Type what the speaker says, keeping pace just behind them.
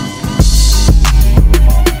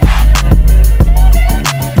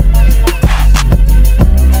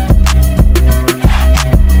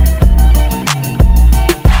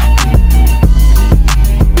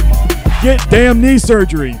damn knee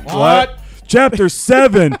surgery. What? Chapter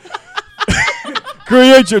 7.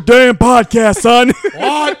 Create your damn podcast, son.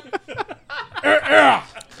 What?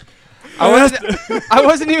 I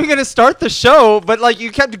wasn't even gonna start the show, but like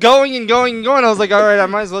you kept going and going and going. I was like, all right, I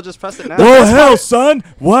might as well just press it now. Well, hell, son.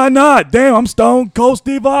 Why not? Damn, I'm Stone Cold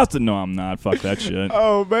Steve Austin. No, I'm not. Fuck that shit.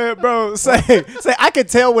 Oh man, bro, say I could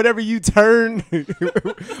tell whenever you turn it on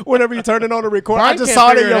the record. Brian I just can't saw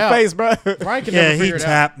it in figure it your out. face, bro. Brian can Yeah, never he figure it out.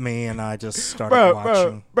 tapped me, and I just started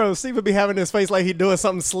watching. Bro, Steve would be having his face like he doing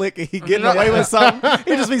something slick and he getting away with something.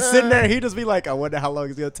 He'd just be sitting there. He'd just be like, I wonder how long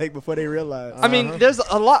it's gonna take before they realize. I mean, there's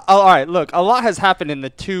a lot. Oh, all right, look, a lot has happened in the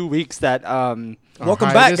 2 weeks that. Welcome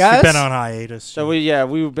hiatus. back, guys. Been on hiatus. So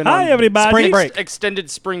we've been Hi, on everybody. Spring break. extended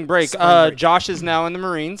spring break. Spring break. Josh is now in the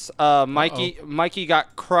Marines. Mikey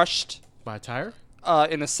got crushed By a tire?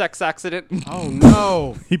 in a sex accident. Oh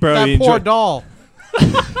no! He probably that poor enjoyed- doll.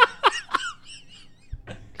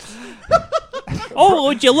 Oh,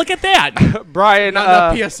 would you look at that? Brian.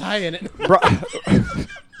 Not enough PSI in it.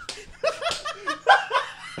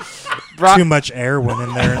 Too much air went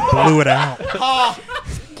in there and blew it out.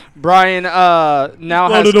 Brian now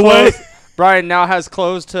has Floated away. clothes. Brian now has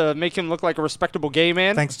clothes to make him look like a respectable gay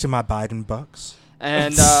man. Thanks to my Biden bucks.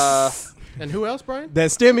 And And who else, Brian? That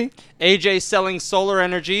Stimmy. AJ selling solar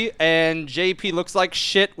energy, and JP looks like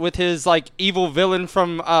shit with his like evil villain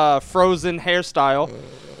from Frozen hairstyle.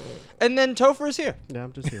 And then Topher is here. Yeah,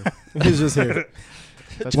 I'm just here. He's just here.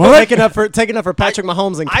 What? Taking up for Patrick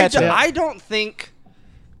Mahomes and catching. I don't think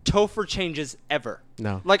Topher changes ever.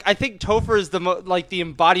 No. Like I think Topher is the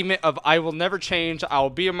embodiment of I will never change. I will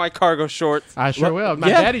be in my cargo shorts. I sure will. My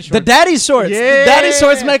Yeah, daddy's the short. daddy shorts. Yeah. The daddy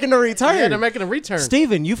shorts making a return. Yeah, they're making a return.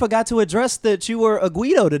 Steven, you forgot to address that you were a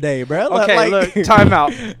Guido today, bro. Okay, look, time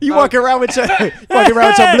out. You walking around with your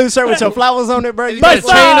blue shirt with your flowers on it, bro. You got a chain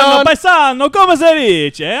on. Paisano, ¿cómo se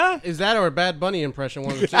dice? Eh? Is that or a Bad Bunny impression,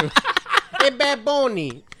 one of the two? Hey, Bad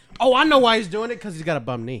Bunny. Oh, I know why he's doing it, because he's got a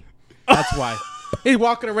bum knee. That's why. He's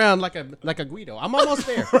walking around like a Guido. I'm almost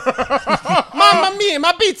there. Mamma mia,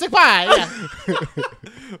 my pizza pie.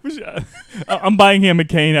 Yeah. I'm buying him a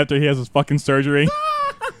cane after he has his fucking surgery.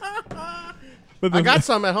 I got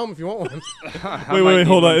some at home if you want one. Wait,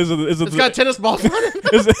 hold on. Is It's it, got tennis balls on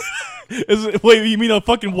it. wait, you mean a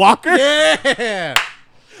fucking walker? Yeah.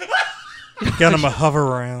 Got him a hover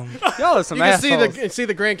round. Y'all are some You can assholes. see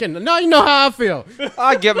the grandkid. No, you know how I feel.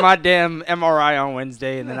 I'll get my damn MRI on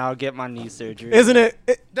Wednesday, and then I'll get my knee surgery. Isn't it?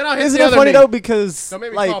 Then I'll hit Isn't the it other funny knee. though? Because Don't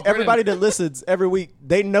make me call like Brennan. everybody that listens every week,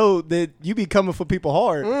 they know that you be coming for people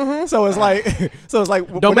hard. So it's like, Don't make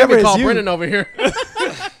whenever me call it's you, Brennan over here.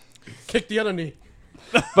 Kick the other knee.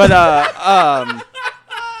 But I'll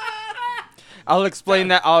explain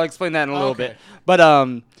that. I'll explain that in a little Okay. bit. But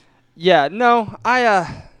yeah, no,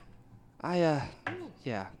 yeah,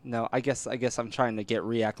 no. I guess I'm trying to get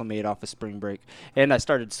reacclimated off of spring break, and I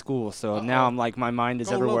started school, so now I'm like my mind is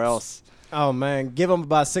Go everywhere Lopes. else. Oh man, give him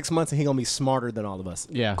about 6 months and he gonna be smarter than all of us.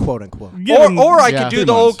 Yeah. quote unquote. Or I Yeah. could do 3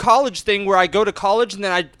 the months. old college thing where I go to college and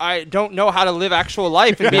then I don't know how to live actual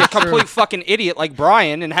life and be a complete fucking idiot like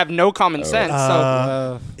Brian and have no common sense.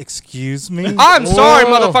 So Excuse me? I'm sorry,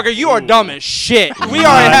 Whoa. motherfucker. You are dumb as shit. We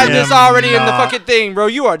already had this am already in the not. fucking thing, bro.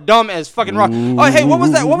 You are dumb as fucking rock. Oh, hey, what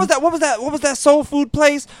was that? What was that soul food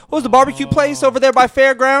place? What was the barbecue place over there by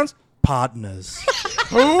Fairgrounds? Partners.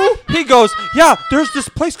 He goes, yeah, there's this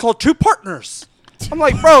place called Two Partners. I'm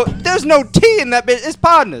like, bro, there's no T in that bit. It's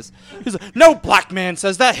partners. He's like, no black man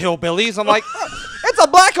says that, hillbillies. I'm like, it's a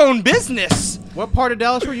black-owned business. What part of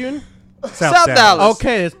Dallas were you in? South Dallas.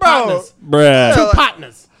 Okay, it's Bro. partners. Bruh. Two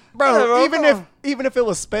partners. Bro, Yeah, bro, even if it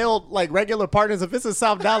was spelled like regular partners, if it's in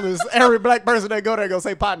South Dallas, every black person that go there gonna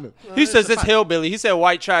say partner. He says it's hillbilly. He said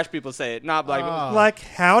white trash people say it, not black people. Like,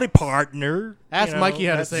 howdy, partner. Ask You know, Mikey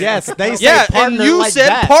how to say Yes, it. they say Yeah, partner and you like said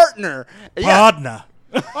that. partner. Yeah. Partner.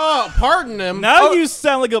 Oh, pardon them. Now you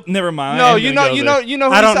sound like a. Never mind. No, I ain't you gonna know, go you there. know, you know.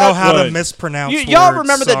 Who I don't know sounds- how to What? mispronounce Y'all words,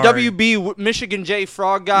 remember sorry. the WB Michigan J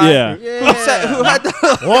Frog guy? Yeah. Who had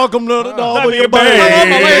the Welcome to the dog with your Happy buddy. birthday. Hello,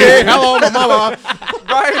 my lady. Hello, my mama.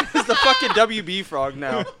 Brian is the fucking WB Frog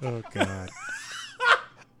now. Oh, God.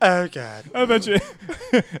 Oh, God. I bet you.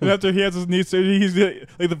 And after he has his knee surgery, he's gonna,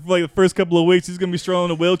 like the first couple of weeks, he's gonna be strolling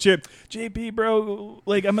in a wheelchair. JP, bro,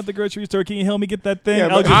 like I'm at the grocery store. Can you help me get that thing? Yeah, I'll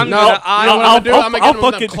but- just- I'm No, gonna- you know what I'm gonna do? I'm gonna I'll get him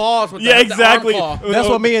with fucking- the claws with yeah, the exactly. arm claw. That's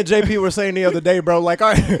what me and JP were saying the other day, bro. Like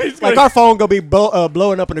our phone gonna be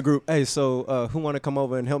blowing up in the group. Hey, so who want to come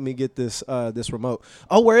over and help me get this this remote?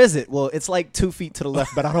 Oh, where is it? Well, it's like 2 feet to the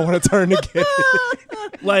left, but I don't want to turn to get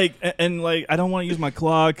it. like and like I don't want to use my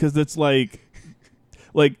claw because it's like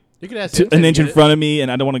You could ask an Entei to inch in get it. front of me,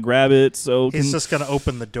 and I don't want to grab it. So He's just gonna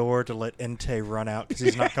open the door to let Entei run out because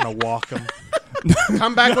he's not gonna walk him.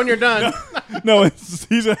 Come back when you're done. no, he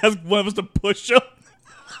has one of us to push him.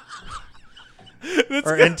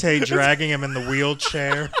 Or Entei dragging him in the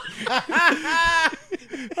wheelchair.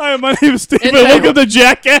 Hi, my name is Steven. Entei- Welcome to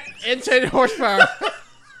Jackass. Intended horsepower.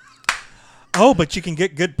 Oh, but you can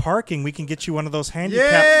get good parking. We can get you one of those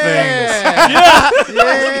handicap things.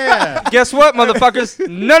 Yeah. Guess what, motherfuckers?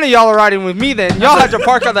 None of y'all are riding with me then. Y'all have to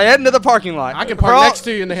park at the end of the parking lot. I can For park all- next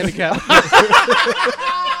to you in the handicap.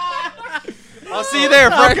 I'll see you there,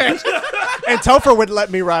 Frank. And Topher would let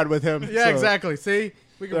me ride with him. Yeah, so- exactly. See?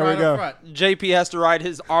 We can There we ride go. up front. JP has to ride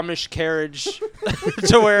his Amish carriage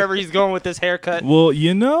to wherever he's going with this haircut. Well,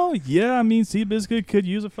 yeah, I mean, Seabiscuit could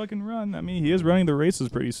use a fucking run. I mean, he is running the races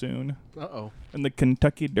pretty soon Uh-oh. in the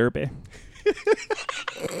Kentucky Derby.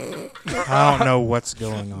 I don't know what's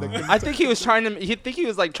going on. I think he was trying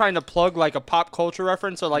to. Like trying to plug like a pop culture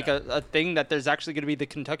reference or like a thing that there's actually going to be the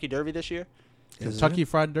Kentucky Derby this year. Kentucky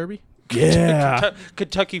Fried Derby? Yeah.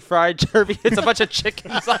 Kentucky Fried Derby. It's a bunch of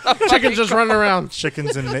chickens. On a Chickens just running around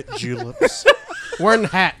Chickens and knit juleps. wearing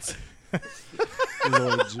hats.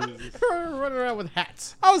 Lord Jesus. Running around with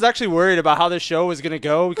hats. I was actually worried about how this show was gonna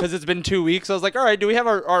go because it's been 2 weeks. I was like, all right, do we have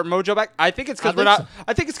our mojo back? I think it's because we're not.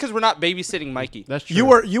 I think it's because we're not babysitting Mikey. That's true.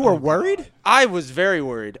 You were worried? I was very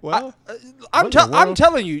worried. Well, I'm what in the I'm world?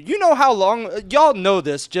 telling you. You know how long y'all know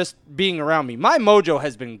this just being around me. My mojo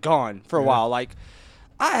has been gone for a while. Like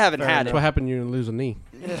I haven't had That's it. what happened when you lose a knee.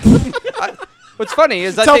 What's funny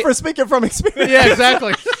is I Topher think, speaking from experience. Yeah,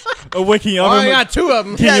 exactly. Oh, wait, can you Oh, offer I him? got two of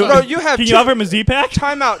them. yeah, bro, you have Can two, you offer him a Z-Pack?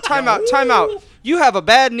 time out. You have a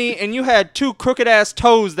bad knee and you had two crooked ass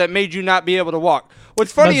toes that made you not be able to walk.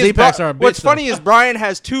 What's funny But is Z-Packs are a bitch, what's though. funny is Brian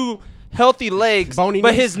has two healthy legs, Bony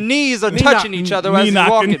but knees. his knees are Knee touching knock- each other knee as he's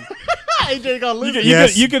knocking. walking. AJ gonna lose it.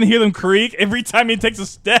 Yes. You can hear them creak every time he takes a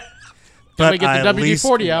step. Gotta But get the I at least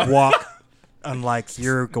WD-40 out. walk, unlike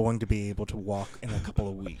you're going to be able to walk in a couple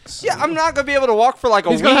of weeks. Yeah, I'm not gonna be able to walk for like a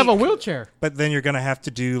He's week. gonna have a wheelchair. But then you're going to have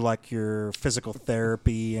to do like your physical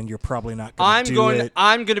therapy, and you're probably not going to do it.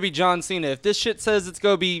 I'm gonna be John Cena. If this shit says it's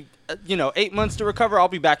gonna be 8 months to recover, I'll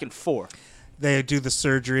be back in 4. They do the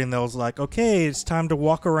surgery, and they're like, okay, it's time to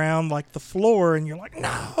walk around like the floor, and you're like,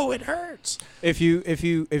 no, it hurts. If you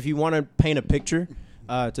want to paint a picture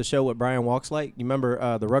to show what Brian walks like, you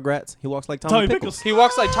remember the Rugrats? He walks like Tommy Pickles. He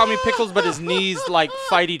walks like Tommy Pickles, but his knees like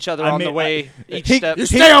fight each other on the way each step.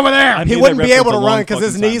 Stay over there. I He made wouldn't that be able reference to a long run because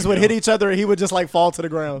his fucking time knees would ago. hit each other and he would just like fall to the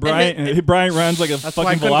ground. Brian runs like a That's why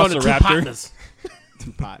I fucking couldn't go to two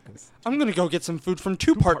velociraptor. partners. I'm gonna go get some food from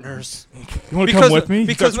two partners You want to Because- come with me? He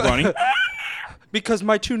because- starts running. because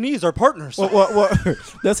my two knees are partners. What?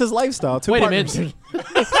 That's his lifestyle. Two Wait a partners. minute.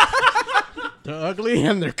 They're ugly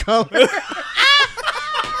and they're color.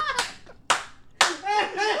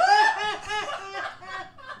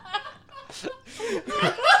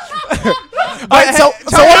 All right, so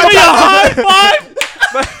what about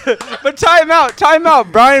But time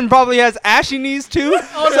out. Brian probably has ashy knees too.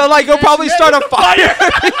 So like he'll probably start a fire.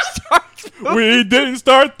 We didn't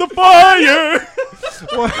start the fire.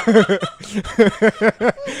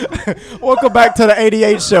 welcome back to the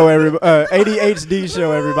ADHD show, ADHD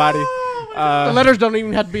show, everybody. The letters don't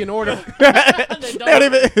even have to be in order. They don't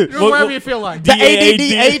even- You're wherever you feel like. the DAD.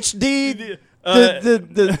 ADHD,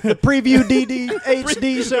 the preview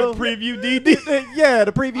DDHD show. Preview DD. Yeah,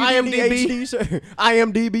 the preview IMDb. DDHD show.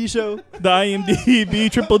 IMDb show. The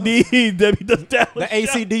IMDb Triple D. Debbie does Dallas. The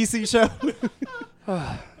ACDC show.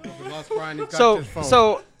 We lost Brian. He's got his phone.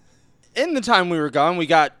 So in the time we were gone, we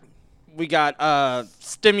got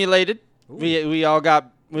stimulated. We all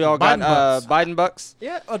got Biden bucks. Biden bucks.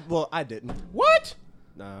 Yeah, well, I didn't. What?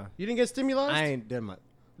 Nah, You didn't get stimulized? I ain't done my.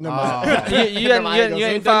 No, Oh. You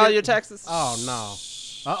ain't filed your taxes. Oh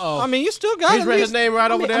no. Uh-oh. I mean, you still got He's at read his least- name right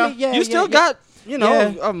over there. You still got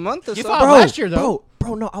a month or You so. filed last year, though.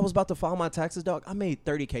 Bro, no, I was about to file my taxes, dog. I made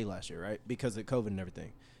 $30K last year, right? Because of COVID and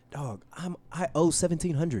everything. Dog, I owe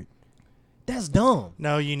 $1,700. That's dumb.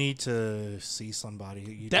 No, you need to see somebody.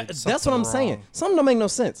 You did That's something what I'm wrong. saying. Something don't make no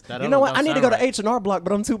sense. That You know what? don't I need to go sound to right. H&R Block,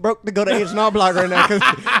 but I'm too broke to go to H&R Block right now. 'Cause,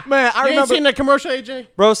 man, I You ain't remember. seen that commercial, AJ?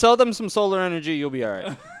 Bro, sell them some solar energy. You'll be all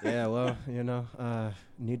right. Yeah, well,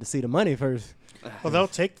 need to see the money first. Well, they'll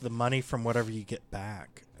take the money from whatever you get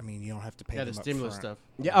back. I mean, you don't have to pay Yeah, them the up stimulus front. stuff.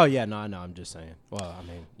 Yeah. Oh yeah. No, I know. I'm just saying. Well, I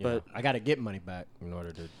mean, But- I got to get money back in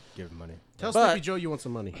order to give money. Tell But- Sleepy Joe you want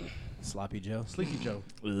some money. Sloppy Joe. Sleepy Joe.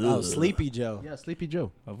 Oh, Sleepy Joe. Yeah, Sleepy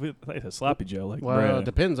Joe. Oh, I said sloppy Joe, like Well, bread. it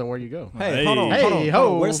depends on where you go. Hey, Hey. hold on. Hey, hold on, ho.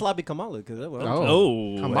 hold on. Where's Sloppy Kamala? Cause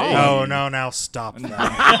Oh, come hey. on. No, now stop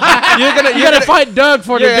that. You gotta fight Doug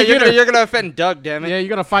for the beginner. you're gonna offend Doug, damn it. Yeah, you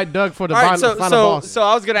gotta fight Doug for the All right, final so boss.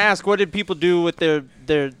 I was gonna ask, what did people do with their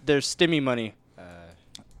stimmy money?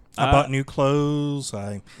 I bought new clothes.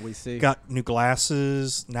 I we see. got new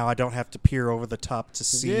glasses. Now I don't have to peer over the top to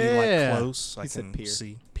see Yeah. like close. I He said can peer.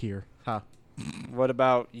 see. Peer. Huh. What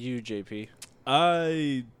about you, JP?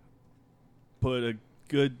 I put a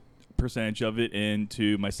good percentage of it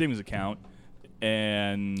into my savings account,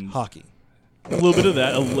 and Hockey. a little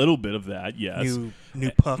bit of that, yes.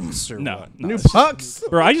 New pucks or No, what? no, New it's- pucks.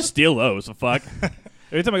 bro. I just steal those. The fuck.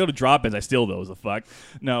 Every time I go to drop-ins, I steal those. The fuck.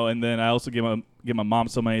 No, and then I also give my mom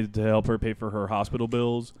some money to help her pay for her hospital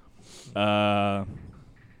bills. Help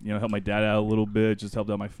my dad out a little bit. Just helped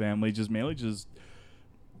out my family. Just mainly just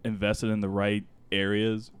invested in the right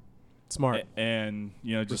areas. Smart. And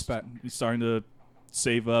just Respect. starting to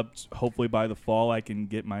save up. Hopefully by the fall I can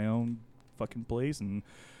get my own fucking place and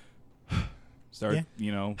start.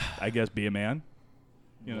 I guess be a man.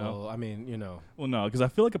 Well, I mean, Well, no, because I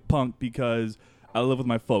feel like a punk because I live with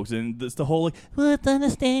my folks, and it's the whole like, well, it's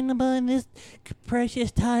understandable in this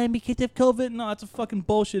precious time because of COVID. No, it's a fucking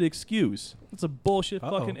bullshit excuse. It's a bullshit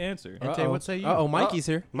Uh-oh. fucking answer. And Tay, what say you? Oh, Mikey's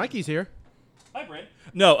here. Mikey's here. Hi, Brent.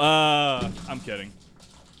 No, I'm kidding.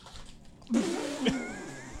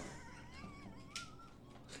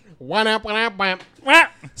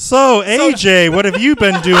 So AJ, what have you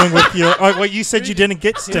been doing with your? Well, you said you didn't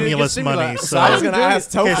get stimulus money, stimulus. so I was gonna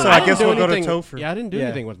ask Topher. Okay, so I guess didn't we'll do go to anything- Topher. Yeah, I didn't do Yeah.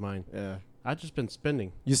 anything with mine. Yeah. I've just been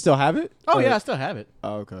spending. You still have it? Oh Or- yeah, I still have it.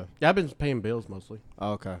 Oh, okay. Yeah, I've been paying bills mostly.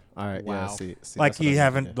 Oh, okay. All right. Yeah. Wow. See, Like that's what you I mean,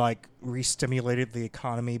 haven't yeah. like re-stimulated the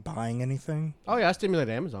economy buying anything. Oh yeah, I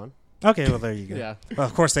stimulated Amazon. Okay, well there you go. Yeah. Well,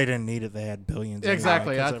 of course they didn't need it; they had billions. anyway,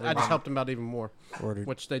 Exactly. 'cause I everyone just helped them out even more, ordered.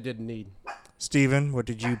 which they didn't need. Steven, what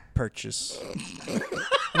did you purchase?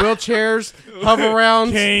 Wheelchairs, hover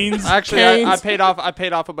rounds. Canes. Actually, I Canes. paid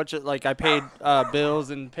off a bunch of I paid bills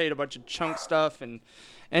and paid a bunch of chunk stuff,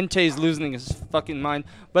 and Tay's losing his fucking mind.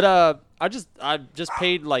 But I just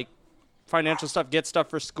paid like financial stuff, get stuff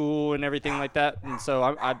for school and everything like that, and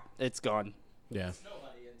so it's gone. Yeah.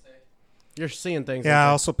 You're seeing things. Yeah, I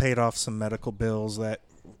like also paid off some medical bills that,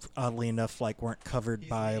 oddly enough, like weren't covered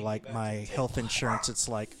by like my health insurance. It's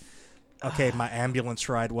like, okay, my ambulance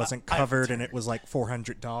ride wasn't covered, and it was like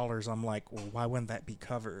 $400. I'm like, well, why wouldn't that be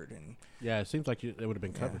covered? And that. Yeah, it seems like it would have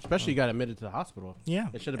been covered, especially you got admitted to the hospital. yeah,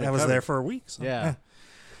 It should have been I was covered. there for a week. So, Yeah.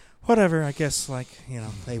 whatever. I guess like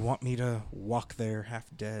they want me to walk there half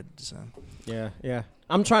dead. So Yeah. Yeah.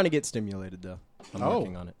 I'm trying to get stimulated though. I'm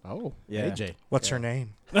working on it. Oh, Yeah. AJ. what's her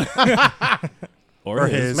name? Or Or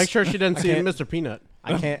his. his. Make sure she doesn't see can't- Mr. Peanut.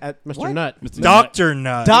 I can't. Mr. What? Nut. Mr. Doctor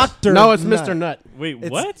Nut. Doctor. No, it's Nut. Mr. Nut. Wait,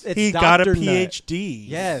 It's- what? it's He got a Dr. Nut. PhD.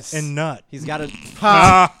 Yes. in nut. He's got a.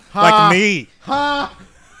 Like me.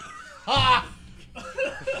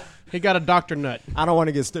 He got a Dr. Nut. I don't want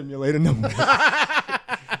to get stimulated no more.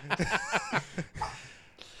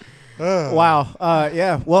 Wow.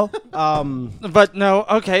 Yeah. Well. But no,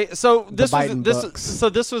 okay. So this was Biden this bucks. so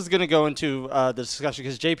this was gonna go into the discussion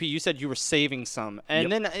because JP, you said you were saving some,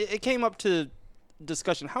 and then it came up to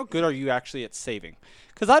discussion. How good are you actually at saving?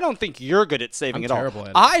 Because I don't think you're good at saving I'm at terrible all.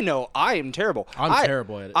 at it. I know I am terrible. I'm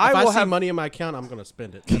terrible at it. I If I will see have money in my account, I'm gonna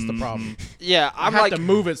spend it. That's the problem. Yeah, I I'm have like to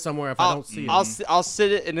move it somewhere if I don't see it. I'll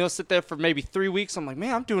sit it and it'll sit there for maybe 3 weeks. I'm like,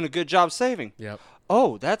 man, I'm doing a good job saving. Yep.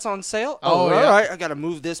 Oh, that's on sale. Oh, all yeah. right. I gotta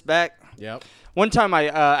move this back. Yep. One time I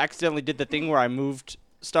accidentally did the thing where I moved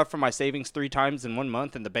stuff from my savings 3 times in 1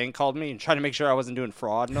 month, and the bank called me and tried to make sure I wasn't doing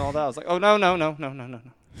fraud and all that. I was like, oh no.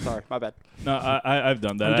 Sorry, my bad. No, I've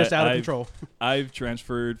done that. I'm just out of I've- control. I've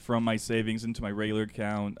transferred from my savings into my regular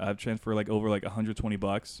account. I've transferred like over like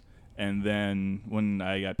 $120, and then when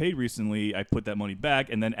I got paid recently, I put that money back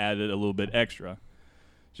and then added a little bit extra,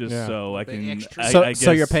 just Yeah. so I bit can. extra. I So guess,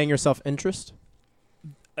 you're paying yourself interest?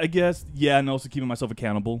 I guess, yeah, and also keeping myself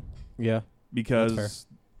accountable Yeah. because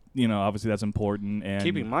obviously that's important. And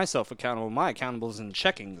Keeping myself accountable. My accountable is in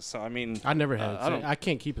checking. So I mean, I never had. I don't- I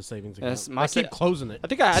can't keep a savings account. Yes, my I keep sa- closing it. I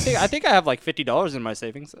think I have like $50 in my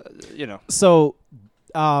savings. So,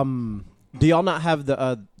 do y'all not have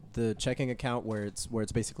the checking account where it's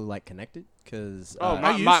basically like connected? because Oh,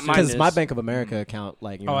 mine my is. Bank of America account,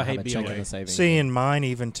 like, you know, I I have hate a checking BOA. and savings. Seeing mine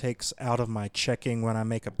even takes out of my checking when I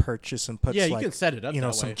make a purchase and puts Yeah, you like can set it up you know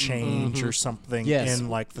that some way. change or something Yes. in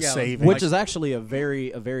like the Yeah, savings. which is actually a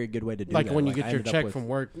very good way to do Like that. when you I get your ended up check with- from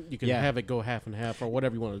work, you can Yeah. have it go half and half or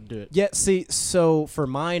whatever you want to do it. Yeah, see, so for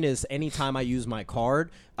mine is anytime I use my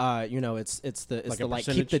card, you know, it's the Like the a like keep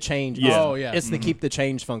percentage? the change. Yeah. Oh, yeah. It's the keep the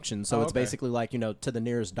change function. So Oh, it's okay. basically like, you know, to the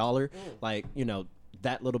nearest dollar, like, you know,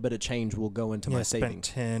 that little bit of change will go into yeah, my I spent savings.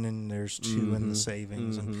 10 and there's 2 in the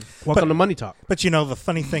savings. And, Welcome to Money Talk. but you know the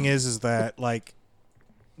funny thing is that like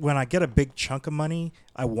when I get a big chunk of money,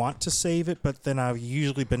 I want to save it, but then I've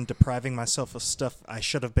usually been depriving myself of stuff I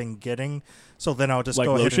should have been getting. So then I'll just Like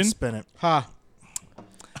go ahead lotion? and spend it. Ha.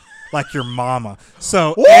 Like your mama.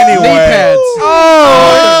 So Knee anyway, pads.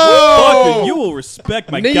 Fuck it, you will respect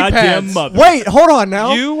my Knee goddamn pads. mother. Wait, hold on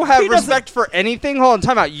now. You have respect for anything? Hold on,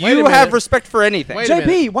 time out. Wait You a have minute. respect for anything. Wait a minute.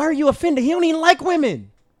 JP, why are you offended? He don't even like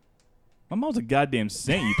women. My mom's a goddamn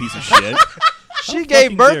saint, you piece of shit. She How gave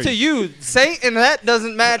fucking birth dare to you. you, Saint, and that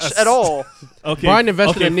doesn't match at all. Okay, Brian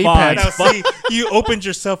invested okay, in knee fine. pads. now see, you opened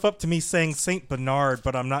yourself up to me saying Saint Bernard,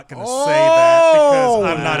 but I'm not going to say that because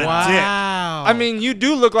I'm not a dick. Wow. I mean, you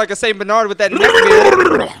do look like a Saint Bernard with that neck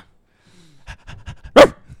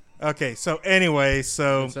beard. Okay, so anyway,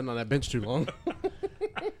 so Been sitting on that bench too long.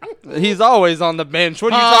 He's always on the bench.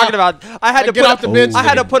 What are you Ah. talking about? I had to Get put off the bench. I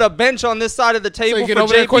had to put a bench on this side of the table you get for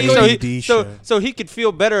over there JP, quickly? ADD show. so he could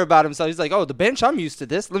feel better about himself. He's like, "Oh, the bench. I'm used to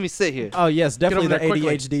this. Let me sit here." Oh yes, definitely over the there quickly.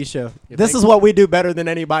 ADHD show. You This think? is what we do better than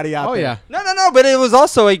anybody out Oh, there. yeah. No. But it was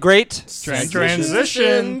also a great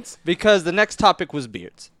transition. because the next topic was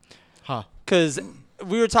beards. Huh. Because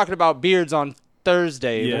we were talking about beards on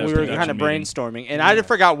Thursday. Yeah, when it we was were kind of production brainstorming, and I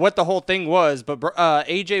forgot what the whole thing was. But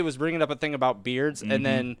AJ was bringing up a thing about beards, and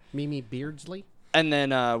then Mimi Beardsley? we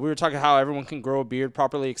were talking how everyone can grow a beard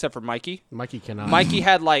properly except for Mikey. Mikey cannot. Mikey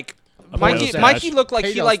had like Mikey- stash. Mikey looked like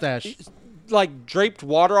he Potato like stash. like draped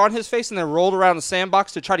water on his face and then rolled around the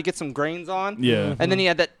sandbox to try to get some grains on. Yeah. And then he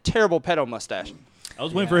had that terrible pedo mustache. I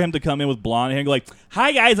was waiting for him to come in with blonde hair and go like,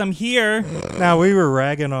 "Hi guys, I'm here." Now we were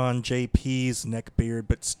ragging on JP's neck beard,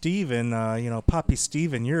 but Steven, Poppy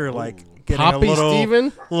Steven, you're like getting Poppy a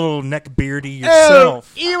Steven? little neck beardy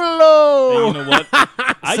yourself. Hey, you know what?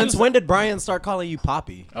 I Since just- when did Brian start calling you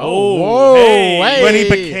Poppy? Oh, Whoa, hey. hey. When he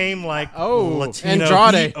became like Latino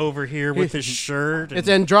Andrade. heat over here with his shirt, It's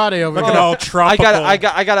and Andrade over looking there. all I tropical.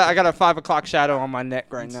 got a 5 o'clock shadow on my neck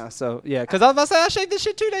right now. So yeah, because I was about to say I shaved this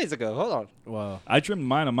shit 2 days ago. Hold on. Wow. I trimmed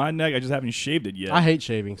mine on my neck. I just haven't shaved it yet. I hate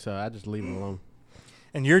shaving, so I just leave it alone.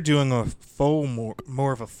 And you're doing a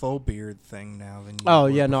more of a faux beard thing now than you Oh were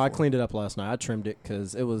yeah, no, I before. cleaned it up last night. I trimmed it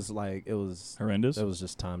because it was Horrendous.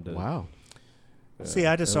 just time to. Wow. See,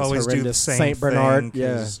 I just It was always do the horrendous. same Saint Bernard, thing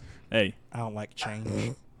 'cause Hey, I don't like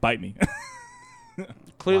change. bite me.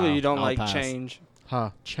 Clearly Wow, you don't I'll like pass. change.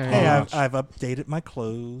 Huh. Change. Hey, I've updated my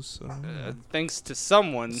clothes. So. Thanks to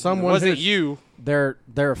someone. Someone It wasn't who's- you. There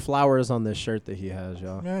are flowers on this shirt that he has,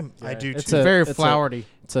 y'all. Yeah, I do It's too. a- very it's a- flowery.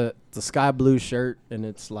 It's a sky blue shirt and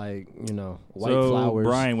it's like white so, flowers.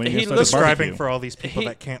 Brian, when are you He gonna looks- start the Describing barbecue? for all these people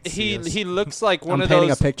that can't see us. He looks like one I'm of painting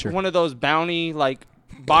those a picture. one of those bounty like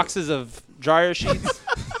boxes of dryer sheets.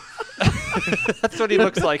 That's what he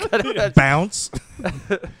looks like. Bounce.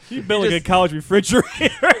 You built like a college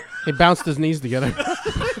refrigerator. He bounced his knees together.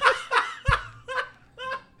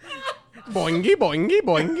 Boingy, boingy,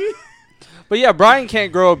 boingy. But yeah, Brian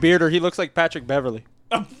can't grow a beard, or he looks like Patrick Beverly.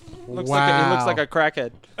 He looks like a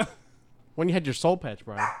crackhead. When you had your soul patch,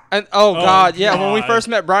 Brian. And God, yeah. When we God. first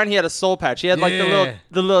met Brian, he had a soul patch. He had like Yeah.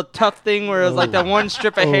 the little tough thing where it was like that one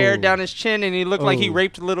strip of hair down his chin, and he looked like he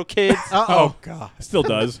raped little kids. Oh God. Still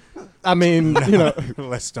does. I mean,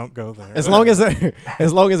 Let's don't go there. as long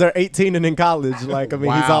as they're 18 and in college, like he's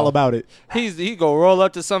Wow. all about it. He go roll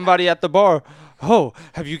up to somebody at the bar. Oh,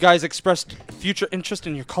 have you guys expressed future interest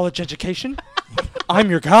in your college education? I'm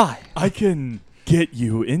your guy. I can get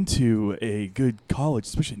you into a good college,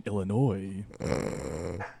 especially in Illinois.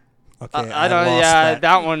 Okay, I don't. lost Yeah, that.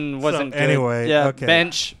 that one wasn't good. anyway, Yeah, okay.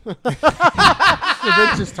 bench The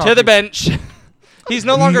bench is to talking. the bench. He's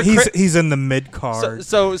no longer. He's in the mid card.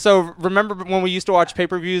 So remember when we used to watch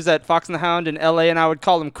pay-per-views at Fox and the Hound in L.A. and I would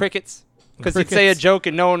call him Crickets because he'd say a Crickets. joke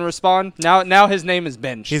and no one would respond. Now his name is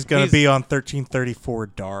Bench. He's gonna be on 1334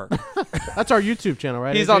 Dark. That's our YouTube channel,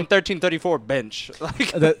 right? He's AJ? on 1334 Bench.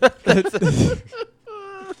 Like,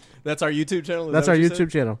 That's our YouTube channel. Is That's that our what you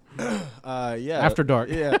YouTube channel. said? Yeah. After Dark.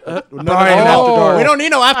 Yeah. No, Brian and After Dark. We don't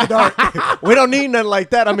need no after dark. We don't need nothing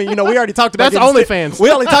like that. I mean, we already talked about. That's OnlyFans.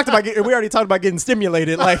 We already talked about getting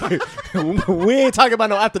stimulated. Like we ain't talking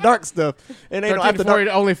about no after dark stuff. It ain't no after 1340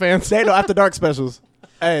 dark. OnlyFans. There ain't no after dark specials.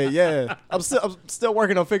 Hey, yeah. I'm still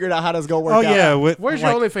working on figuring out how this gonna work Oh out. yeah. Where's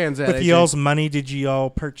your OnlyFans at? With AJ? y'all's money, did y'all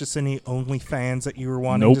purchase any OnlyFans that you were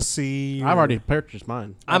wanting Nope. to see? I've or- already purchased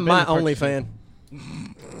mine. I'm I've my been only purchasing.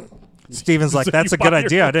 fan. Steven's like, So that's you a good bought your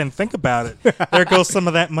idea. own- I didn't think about it. There goes some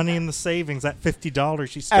of that money in the savings. That $50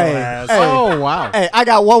 she still Hey, has. hey. Oh wow. Hey, I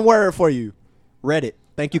got one word for you. Reddit.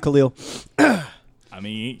 Thank you, Khalil. I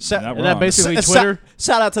mean, Shut- not Isn't that wrong. basically S- Twitter?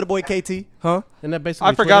 Shout out to the boy KT. Huh? Isn't that basically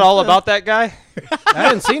I forgot Twitter? all about that guy. I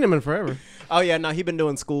hadn't seen him in forever. Oh yeah, no, he been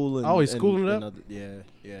doing school. And, Oh, he's and- schooling it and up? other-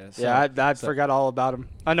 yeah. Yeah, I forgot all about him.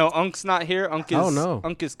 I know Unk's not here. Unk is, Oh, no.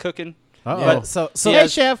 Unk is cooking. Uh-oh. But so Hey,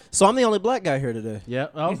 chef. So I'm the only black guy here today. Yeah.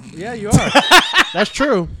 Oh, yeah, you are. That's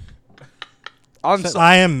true.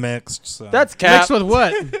 I am mixed. So. That's Cap. Mixed with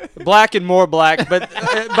what? Black and more black,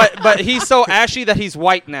 but he's so ashy that he's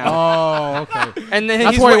white now. Oh, okay. And then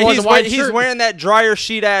That's he's, why he we- wore he's, the white he's shirt. wearing that dryer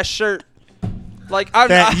sheet ass shirt. Like I'm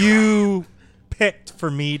that you picked for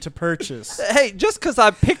me to purchase. Hey, just because I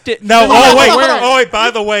picked it. No, Where- oh wait, by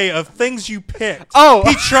the way, of things you picked. Oh.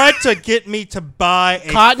 He tried to get me to buy a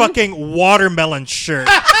Cotton? fucking watermelon shirt.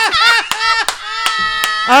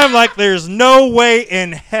 I'm like, there's no way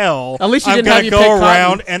in hell At least you I'm didn't gonna have you go pick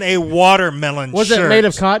around cotton. in a watermelon Was shirt. it made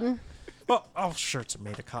of cotton? Well, all shirts are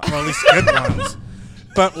made of cotton. Well, at least good ones.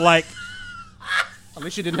 But like, At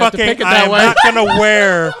least you didn't have to fucking, pick it that I'm way. not gonna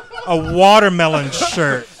wear a watermelon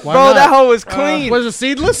shirt. Why Bro, not? that hoe is clean. Was it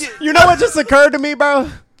seedless? You know what just occurred to me, bro?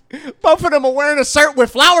 Both of them are wearing a shirt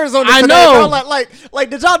with flowers on it. I today, know. bro. Like,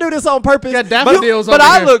 did y'all do this on purpose? Got daffodils but over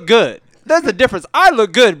I here. look good. That's the difference. I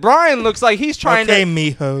look good. Brian looks like he's trying Okay, to.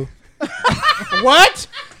 mijo. What?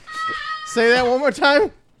 Say that one more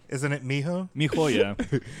time. Isn't it mijo? Mijo, yeah.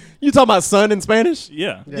 You talking about son in Spanish?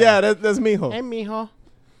 Yeah. Yeah, that's mijo. Hey, mijo.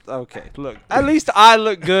 Okay, look. At least I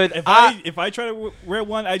look good. If I try to wear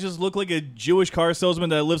one, I just look like a Jewish car salesman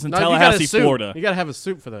that lives in No, you got a Tallahassee, suit. Florida. You gotta have a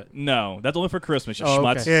suit for that. No, that's only for Christmas, you Oh,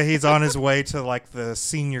 schmutz. okay. Yeah, he's on his way to like the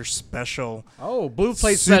senior special. Oh, blue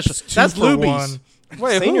plate Soups special. 2 That's for Luby's. $1.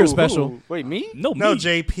 Wait, Senior who? special. Wait, me? No, No, me.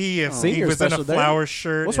 JP, if he Senior was in a special there. flower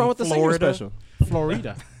shirt. What's wrong in with the Florida. senior special?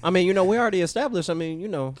 Florida. I mean, we already established. I mean,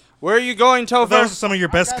 Where are you going, Well, those are Topher? some of your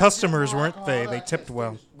best customers, weren't they? They tipped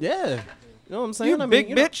well. yeah. You know what I'm saying? You I mean, big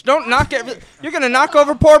you know- bitch. Don't knock it. You're going to knock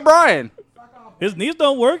over poor Brian. His knees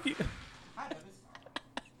don't work. I'm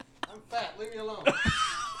fat. Leave me alone.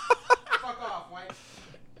 Fuck off, Wayne.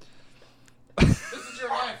 This is your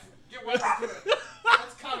life. Get well into it.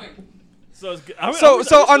 What's coming? So,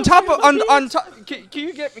 So on top of on top, can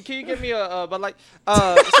you get me a but like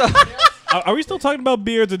so are we still talking about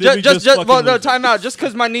beards or did we just just fucking well no lose it? time out just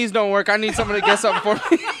because my knees don't work I need someone to get something for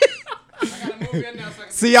me. I gotta move in now so I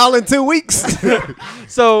can See y'all in 2 weeks.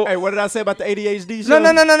 So Hey, what did I say about the ADHD show?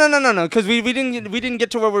 no because we didn't get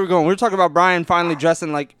to where we were going. We were talking about Brian finally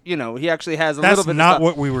dressing like he actually has a That's little bit. not of stuff.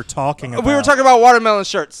 what we were talking about. We were talking about watermelon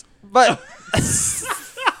shirts, but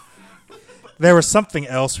There was something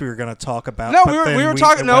else we were going to talk about. no, but then we were it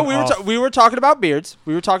talking. No, went off. we were talking about beards.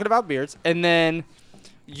 We were talking about beards, and then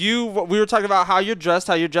we were talking about how you're dressed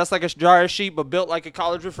like a dryer sheet, but built like a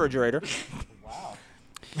college refrigerator.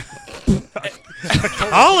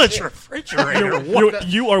 college refrigerator.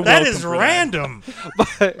 You are That welcome is for random.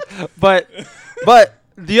 but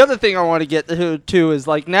the other thing I want to get to too is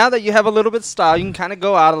like now that you have a little bit of style, you can kind of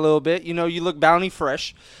go out a little bit. You look bounty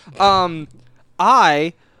fresh.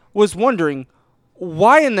 I was wondering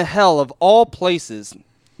why in the hell of all places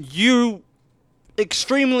you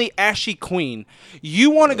extremely ashy queen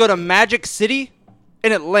you want to go to Magic City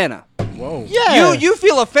in Atlanta. Whoa. Yeah. You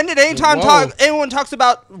feel offended anytime Whoa. anyone talks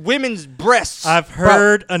about women's breasts. I've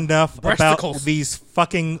heard enough about Breasticles. these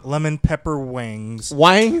fucking lemon pepper wings.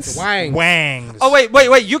 Wangs. Wang. Wangs. oh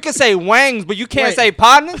wait, you can say wangs, but you can't Wait. say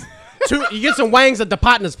partners. You get some wangs at the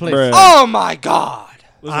partner's place. Bruh. Oh my god.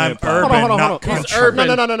 Listen I'm here, urban, hold on. not He's country. urban.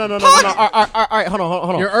 No. All right, hold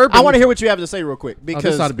on. You're urban. I want to hear what you have to say real quick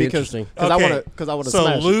because ought to be because interesting. I want to So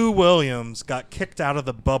smash. Lou Williams got kicked out of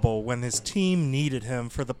the bubble when his team needed him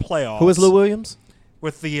for the playoffs. Who is Lou Williams?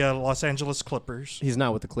 With the Los Angeles Clippers. He's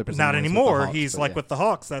not with the Clippers. Not He's with the anymore. Hawks, He's but like yeah. with the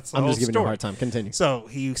Hawks. That's the I'm whole just giving you story. a hard time. Continue. So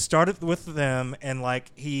he started with them, and like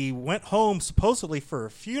he went home supposedly for a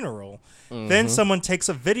funeral. Mm-hmm. Then someone takes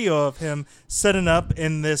a video of him setting up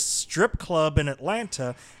in this strip club in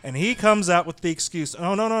Atlanta, and he comes out with the excuse,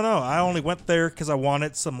 "Oh no, I only went there because I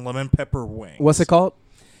wanted some lemon pepper wings." What's it called?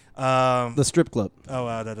 The The strip club.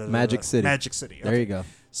 Magic City. Magic City. There you go.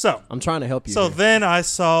 So I'm trying to help you. So here. then I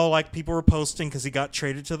saw like people were posting because he got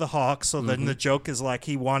traded to the Hawks. So Mm-hmm. then the joke is like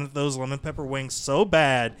he wanted those lemon pepper wings so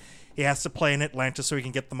bad, he has to play in Atlanta so he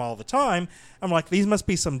can get them all the time. I'm like, these must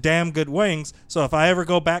be some damn good wings. So if I ever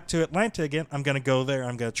go back to Atlanta again, I'm going to go there.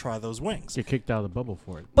 I'm going to try those wings. Get kicked out of the bubble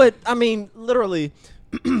for it. But I mean, literally.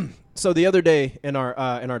 So the other day in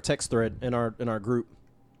our text thread in our group,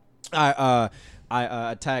 I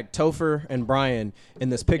tagged Topher and Brian in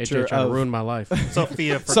this picture AJ trying of to ruin my life.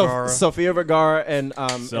 Sofia Vergara. Sofia Vergara and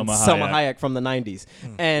Selma Selma Hayek. Hayek from the 90s.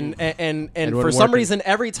 And for wasn't some working. reason,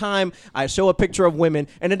 every time I show a picture of women,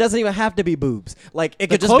 and it doesn't even have to be boobs. Like it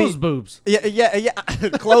The could just closed be boobs. Yeah,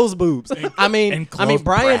 closed boobs. I mean, closed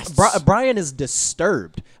Brian breasts. Brian is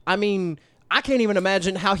disturbed. I mean, I can't even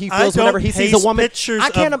imagine how he I feels don't whenever he sees a paste woman. pictures I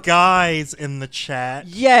can't. of guys in the chat.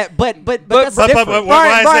 Yeah, but that's but different.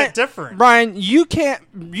 why is that different? Brian, you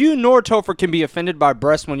nor Topher can be offended by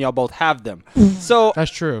breasts when y'all both have them. So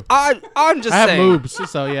That's true. I'm just I have saying. moobs,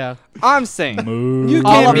 so yeah. I'm saying you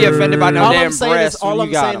All can't I'm- be offended by no all damn I'm saying breasts is, all when I'm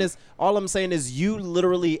you got saying 'em. is, all I'm saying is, you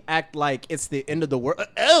literally act like it's the end of the world.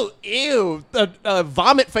 Oh, ew,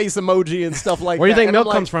 vomit face emoji and stuff like that. Where do you think And I'm milk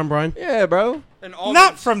like, comes from, Brian? Yeah, bro.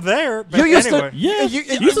 Not from there. But You used to- anyway. Yeah, You-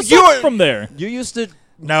 you, you- suck from there. You used to.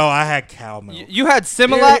 No, I had cow milk. You had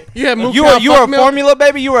Similac. Yeah, milk you cow, were you were a fuck milk. formula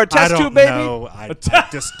baby. You were a I test don't tube baby. know. I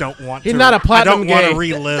just don't want He's to. not a platinum I don't want gay. to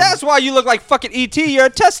relive. That's why you look like fucking ET. You're a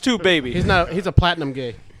test tube baby. He's not. He's a platinum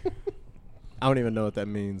gay. I don't even know what that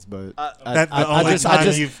means, but that the only time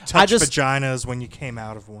you've touched I just, vagina is when you came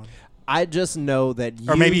out of one. I just know that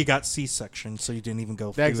you. Or maybe you got C-section, so you didn't even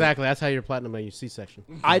go through Yeah, it. exactly. That's how you're platinum at your C-section.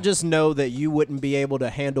 I just know that you wouldn't be able to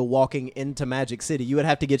handle walking into Magic City. You would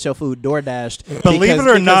have to get your food door dashed. Believe it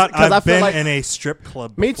or not, I I've feel been like, in a strip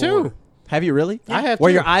club Me before. too. Have you really? I have Were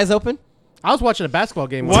too. your eyes open? I was watching a basketball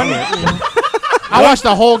game. One- I watched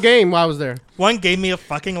the whole game while I was there. One gave me a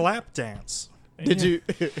fucking lap dance. Did you?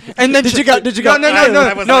 And then Did you go? No,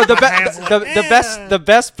 I was like, hands like, the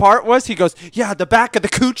best part was he goes, yeah, the back of the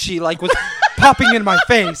coochie like was popping in my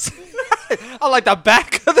face. I like the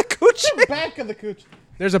back of the coochie. Back of the cooch.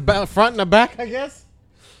 There's a front and a back, I guess.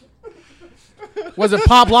 Was it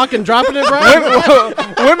pop, lock, and dropping it, Brian?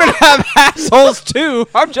 Women have assholes too.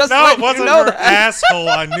 I'm just No, it letting wasn't you know her that. asshole.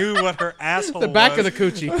 I knew what her asshole The back was. of the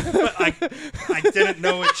coochie. But I didn't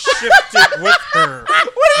know it shifted with her.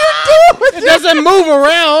 It doesn't move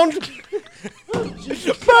around.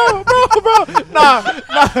 bro. Nah.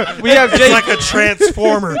 We have It's Jay. like a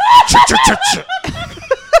transformer.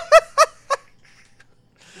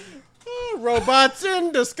 Robots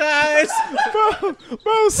in disguise. Bro,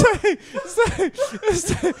 say,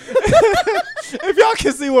 if y'all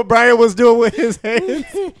can see what Brian was doing with his hands,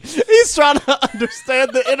 he's trying to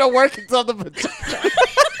understand the inner workings of the vagina.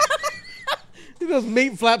 Those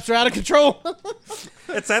meat flaps are out of control.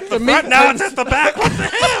 It's at the front. Now it's at the back. What the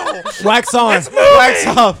hell? Wax on, wax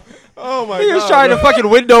off. Oh my god. He was trying to fucking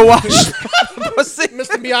window wash. Pussy.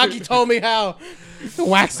 Mr. Miyagi told me how.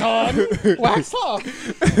 Wax on, wax off.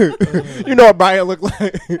 You know what Brian looked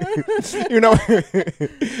like? you know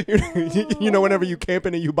whenever you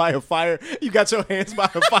camping and you buy a fire, you got your hands by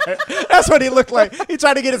a fire. That's what he looked like. He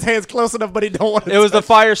tried to get his hands close enough, but he don't want to. It was the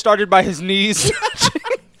fire started by his knees.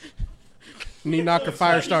 Knee knocker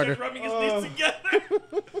fire starter. Rubbing his knees together.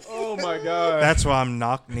 Oh my god. That's why I'm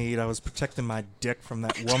knock-kneed. I was protecting my dick from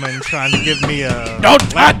that woman trying to give me a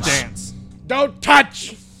Don't lap touch. dance. Don't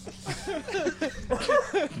touch.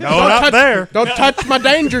 No, not there. Don't touch my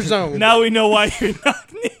danger zone. Now we know why you're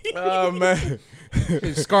not neat. Oh man.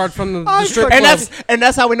 He's scarred from the strip And club.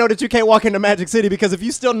 that's how we know that you can't walk into Magic City, because if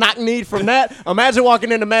you still knock need from that, imagine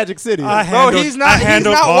walking into Magic City. I Bro, handled, he's not- I he's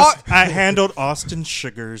handled, not I handled Austin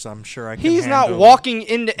Sugars. I'm sure I can. He's not handle. walking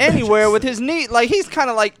into anywhere with his knee. Like he's kind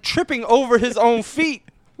of like tripping over his own feet.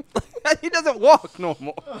 He doesn't walk no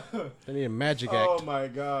more. They need a magic act. my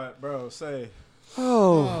god, bro, say.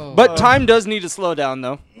 But time does need to slow down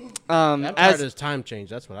though. I'm tired As of this time change.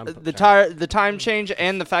 That's what I'm. the time change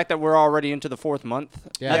and the fact that we're already into the 4th month.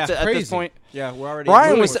 Yeah, That's it's at this crazy. point. Yeah, we're already. Brian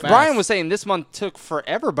moving was fast. saying this month took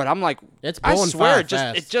forever, but I'm like, It's I going swear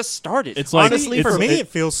fast. it just started. It's like Honestly, for it's- me, it- it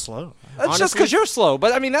feels slow. It's just because you're slow,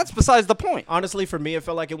 but I mean that's besides the point. Honestly, for me, it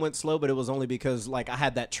felt like it went slow, but it was only because like I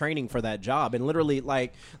had that training for that job, and literally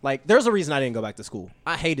like there's a reason I didn't go back to school.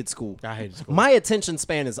 I hated school. I hated school. My attention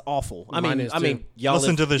span is awful. Mine is, I mean, too. y'all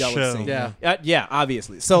Listen to the y'all show. seen. Yeah. Yeah,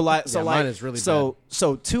 obviously. So like, Yeah, mine is really so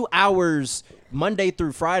 2 hours Monday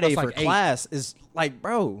through Friday That's for like 8. class is like,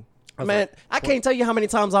 bro. was Man, like, I can't tell you how many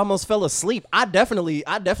times I almost fell asleep. I definitely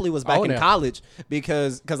was back Oh, in yeah. college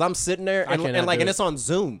because I'm sitting there and cannot like do and it. it's on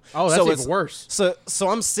Zoom. Oh, that's so even it's worse. So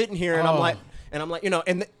I'm sitting here and I'm Oh. like, you know,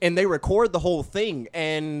 and they record the whole thing,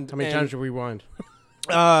 and How many and times you rewind?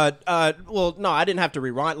 Well, no, I didn't have to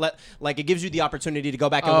rewind. Like it gives you the opportunity to go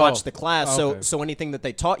back and Oh. watch the class. Okay. So anything that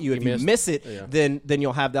they taught you, if you missed miss it, yeah. then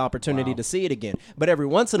you'll have the opportunity to see it again. But every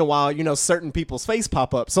once in a while, certain people's face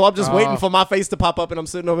pop up. So I'm just waiting for my face to pop up, and I'm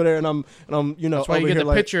sitting over there, and I'm That's why you over get here the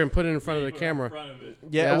like, picture and put it in front of the camera.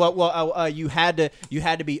 Yeah, Yeah. well, you had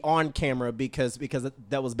to be on camera because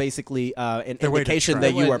that was basically an Their way to indication track.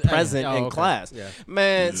 that you were Oh, present in okay. class. Yeah.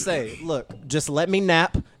 Man, look, just let me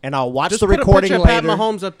nap, and I'll watch Just the put recording a picture of later. Pat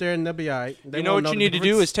Mahomes up there, and they'll be all right. They You know won't what you the need to do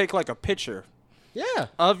difference. is take like a picture Yeah.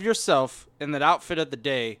 of yourself in that outfit of the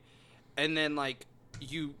day, and then like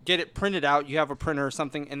you get it printed out. You have a printer or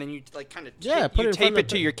something, and then you like kind of Yeah, put it in front tape of it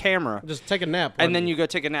to the- your camera, Just take a nap. and then you go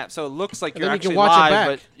take a nap. So it looks like And you're then you can actually watch it live, back.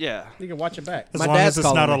 but yeah. You can watch it back. As My long dad's as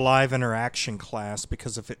it's not calling a me. live interaction class,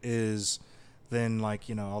 because if it is, then like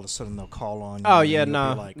all of a sudden they'll call on you. Oh, and yeah, you'll be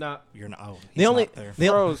nah, like, nah. You're not. Oh, The he's only not there.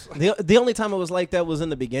 the only time it was like that was in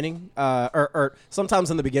the beginning, or sometimes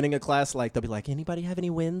in the beginning of class, like they'll be like, "Anybody have any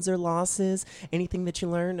wins or losses? Anything that you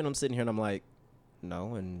learned?" And I'm sitting here and I'm like,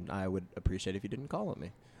 "No," and I would appreciate if you didn't call on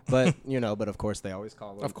me. But but of course they always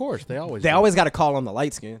call on. Of course, they always. They do. always got to call on the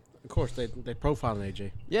light skin. Of course, they profile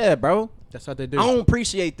AJ. Yeah, bro. That's what they do. I don't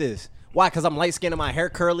appreciate this. Why? Because I'm light skinned and my hair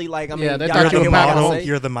curly. Like I mean, Yeah, they y'all thought can you hear were what I Pat gotta Mahomes. say.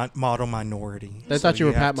 You're the model minority. They so thought you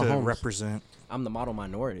were have Pat to Mahomes. represent. I'm the model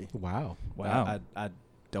minority. Wow. Wow. I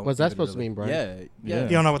don't. What's that even supposed to really- mean, Brian? Yeah. Yeah. You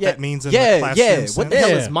don't know what that means in yeah, the classroom yeah. sense? What the hell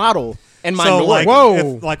Yeah. is model and So minority? like, Whoa.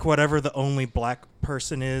 if, like whatever the only black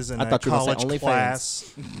person is in I a thought you were gonna say college OnlyFans.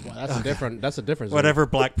 class, Well, that's a different. That's a difference. whatever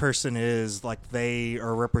black person is, like they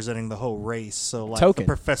are representing the whole race. So like Token. the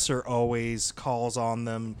professor always calls on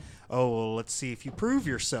them. Oh, well, let's see if you prove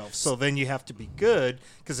yourself. So then you have to be good,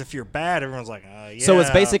 because if you're bad, everyone's like, yeah. So it's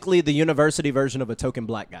basically the university version of a token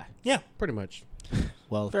black guy. yeah. Pretty much.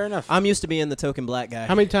 Well, Fair enough. I'm used to being the token black guy.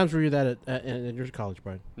 How many times were you that in your college,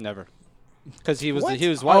 Brian? Never, because he was What?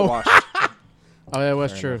 whitewashed. Oh, yeah,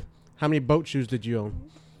 that's true. How many boat shoes did you own?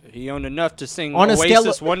 He owned enough to sing On a scale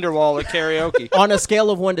Oasis of- Wonderwall at karaoke. On a scale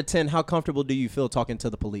of 1 to 10, how comfortable do you feel talking to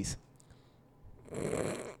the police?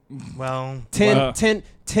 Well, 10, Wow.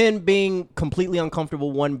 10 being completely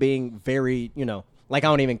uncomfortable, 1 being very, like I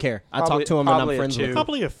don't even care. I Probably- talk to him and I'm probably a friends with 2. him.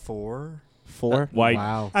 probably a 4. 4. White.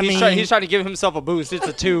 Wow. I mean, He's trying to give himself a boost. It's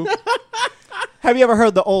a 2. Have you ever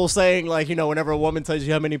heard the old saying, like, whenever a woman tells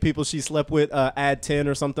you how many people she slept with, add 10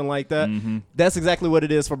 or something like that? Mm-hmm. That's exactly what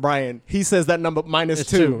it is for Brian. He says that number minus It's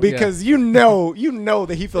 2 2, because you know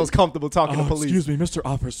that he feels comfortable talking to police. Excuse me, Mr.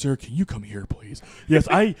 Officer, can you come here, please? Yes,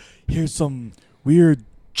 I hear some weird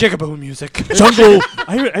Jigaboo music. jungle.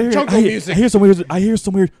 I hear Jungle music. I hear some weird. I hear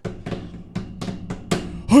some weird.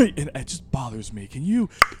 Hey, and it just bothers me. Can you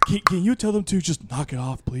tell them to just knock it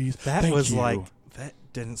off, please? that Thank was you. like, that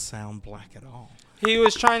didn't sound black at all. He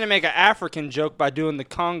was trying to make an African joke by doing the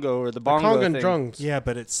Congo or the bongo Congan thing. drums. Yeah,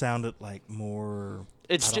 but it sounded like more.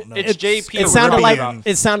 It's I don't know. it's JP. It sounded like Caribbean.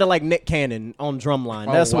 it sounded like Nick Cannon on drumline.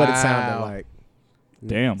 Oh, That's what it wow. sounded like.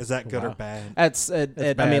 Damn. Is that good or Wow. bad? That's I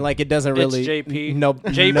mean, bad. like it doesn't really. It's JP. No,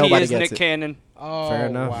 JP nobody is gets Nick it. Cannon. Oh, Fair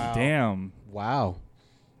enough. Wow. Damn. Wow.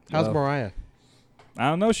 How's Well. Mariah? I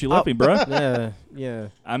don't know. She left me, bruh. Yeah, yeah.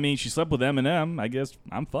 I mean, she slept with Eminem. I guess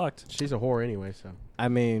I'm fucked. She's a whore anyway, so. I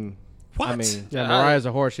mean, What? Yeah, Mariah's a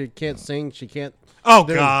whore. She can't sing. She can't. Oh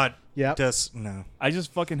Dude. God. Yep. Just no. I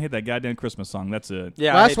just fucking hate that goddamn Christmas song. That's it.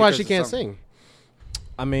 Yeah, Well, I that's hate why the she Christmas can't song. sing.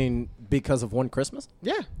 I mean, because of one Christmas.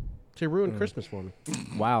 Yeah. She ruined Christmas for me.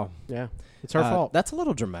 Wow, Yeah. It's her fault. That's a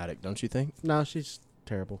little dramatic, don't you think? No, she's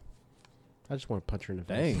terrible. I just want to punch her in the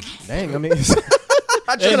face. Dang. I mean, I just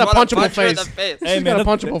got a wanna punchable punch her in face. the face. Hey She's man, got a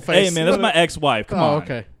that's- punchable Hey face. man, that's my ex-wife. Come Oh, on.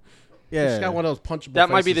 okay. yeah. She's got one of those punchable That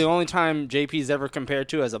might be faces. the only time JP's ever compared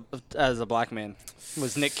to as a black man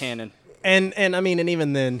was Nick Cannon. And I mean, and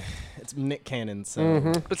even then, it's Nick Cannon. So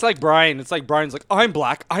Mm-hmm. It's like Brian. It's like Brian's like, I'm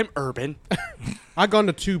black. I'm urban. I gone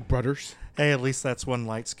to 2 brothers. Hey, at least that's one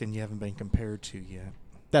light skin you haven't been compared to yet.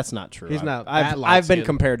 that's not true. He's not that I've been light-skinned.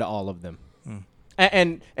 compared to all of them.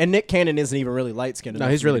 And Nick Cannon isn't even really light skinned. No,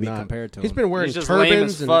 he's really to be not. compared to He's him. been wearing He's just lame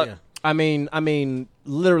turbans as and fuck. yeah. I mean,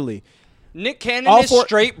 literally. Nick Cannon All is four-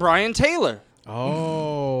 straight Brian Taylor.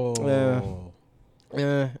 Oh.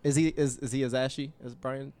 Is he as ashy as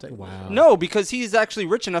Brian Taylor? Wow. No, because he's actually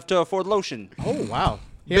rich enough to afford lotion. Oh wow.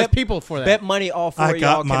 He has people for that. Bet money all four I of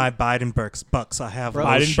y'all got my Biden bucks. I have Bro.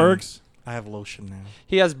 lotion. Bidenbergs. I have lotion now.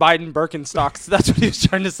 He has Biden Birkenstocks. That's what he was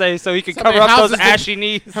trying to say, so he could So cover many up those houses did- ashy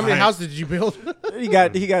knees. How many Right. houses did you build? He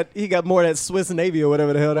got more of that Swiss Navy or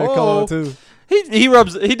whatever the hell they call Oh. it too.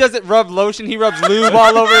 He doesn't rub lotion. He rubs lube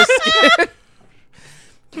all over his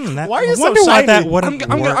skin. That, Why are you I so wonder why shiny? that wouldn't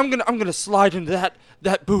I'm work. gonna slide into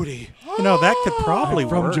that booty. You know, that could probably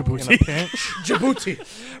from work in Djibouti. a pinch.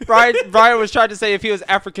 Djibouti. Brian was trying to say if he was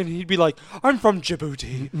African, he'd be like, I'm from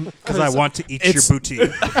Djibouti. Because I want to eat your booty.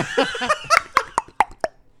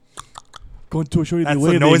 Going to show you That's the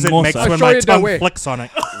way the noise it makes when my tongue way. flicks on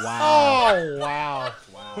it. Oh, wow.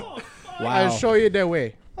 I'll show you the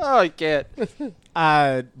way. Oh, I can't.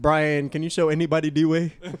 Brian, can you show anybody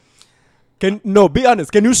D-Way? Be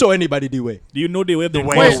honest. Can you show anybody D-Way? Do you know the way of the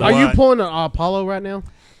way Wait, of are you what? pulling an Apollo right now?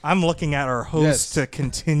 I'm looking at our host Yes. to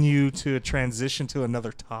continue to transition to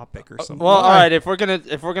another topic or something. Well, all right. If we're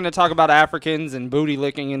gonna talk about Africans and booty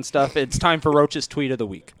licking and stuff, it's time for Roach's tweet of the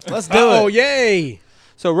week. Let's do Oh, it. yay.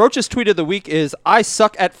 So Roach's tweet of the week is, I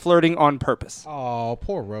suck at flirting on purpose. Oh,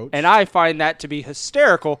 poor Roach. And I find that to be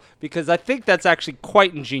hysterical because I think that's actually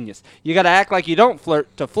quite ingenious. You got to act like you don't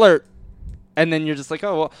flirt to flirt, and then you're just like,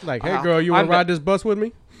 oh, well. Like, hey, girl, you want to ride this bus with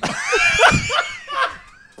me?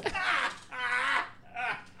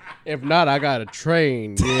 If not, I got a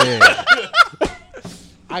train. Yeah.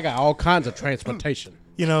 I got all kinds of transportation.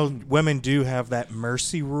 You know, women do have that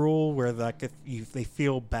mercy rule where, like, if they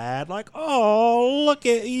feel bad, like, oh, look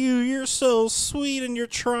at you, you're so sweet and you're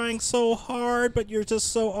trying so hard, but you're just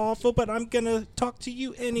so awful, but I'm going to talk to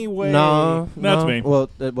you anyway. No, That's me.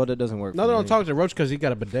 Well, it doesn't work. No, for they me. don't talk to Roach because he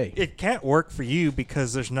got a bidet. It can't work for you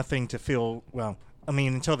because there's nothing to feel, well, I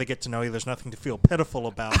mean, until they get to know you, there's nothing to feel pitiful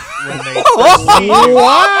about when they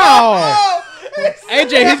Wow.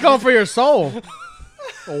 AJ, he's going for your soul.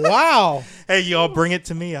 Wow. Hey, y'all, bring it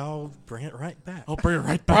to me. I'll bring it right back. I'll bring it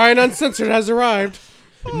right back. Brian Uncensored has arrived.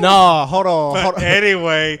 No, hold on. But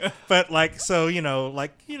anyway, but like, so,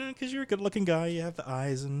 because you're a good looking guy, you have the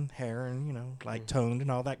eyes and hair and, like toned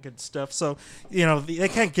and all that good stuff. So, they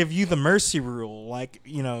can't give you the mercy rule. Like,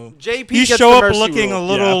 JP you gets show the up mercy looking rule. a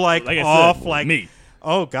little like I off, said, like me.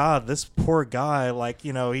 Oh God, this poor guy,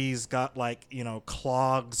 he's got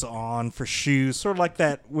clogs on for shoes, sort of like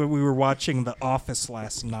that when we were watching The Office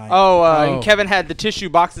last night. And Kevin had the tissue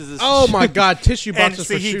boxes. As Oh, my God. Tissue and boxes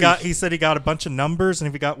see, for he shoes. said he got a bunch of numbers, and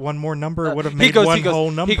if he got one more number, it would have He made goes, one he goes, whole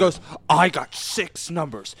number. He goes, I got 6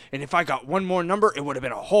 numbers, and if I got one more number, it would have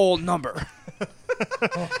been a whole number.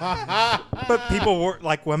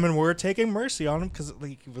 But women were taking mercy on him because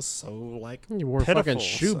he was so You wore pitiful, fucking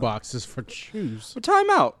shoe so. boxes for shoes. But time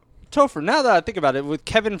out. Topher, now that I think about it, with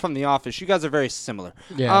Kevin from The Office, you guys are very similar.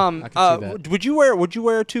 Yeah, I can see that. Would you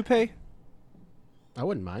wear a toupee? I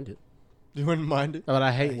wouldn't mind it. You wouldn't mind it? But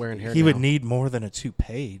I hate wearing hair He now. would need more than a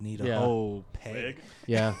toupee. He'd need a Yeah. whole peg.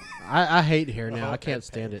 Yeah. I hate hair now. I can't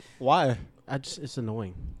stand it. Why? It's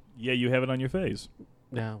annoying. Yeah, you have it on your face.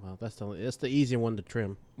 Yeah, well, it's the easy one to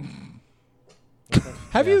trim.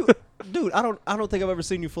 Have you, dude? I don't think I've ever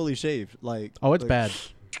seen you fully shaved. Like, Oh, it's bad.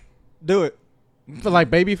 Do it. For like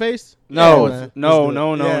baby face? No, man. no, Let's do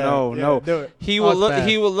no, it. no, Yeah, no, yeah, no. do it. He Oh, will it's look. bad.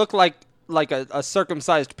 He will look like a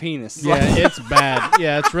circumcised penis. Yeah, it's bad.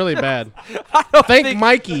 Yeah, it's really bad. Like, Thank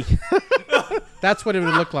Mikey. That's what it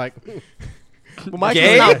would look like. Well, Mikey's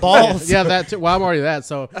Gay? not balls. Yeah, that too. Well, I'm already that,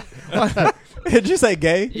 so Did you say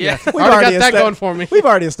gay? Yeah. I already got that going for me. We've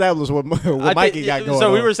already established what I Mikey think- got going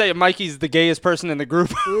So we on. were saying Mikey's the gayest person in the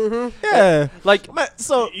group. Yeah. Like, Man,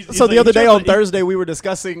 so He's so the like- other he's day trying on to- Thursday we were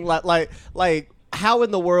discussing like how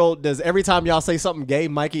in the world does every time y'all say something gay,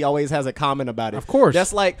 Mikey always has a comment about it? Of course.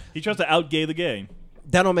 That's like He tries to outgay the gay.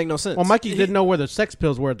 that don't make no sense. well, Mikey didn't know where the sex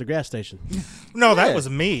pills were at the gas station. No, that Yeah. was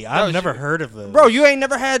me. I've never heard of those. bro, you ain't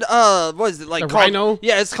never had what is it like? The called, Rhino?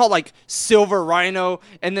 Yeah, it's called like Silver Rhino.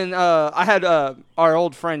 And then I had our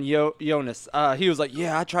old friend Jonas. He was like,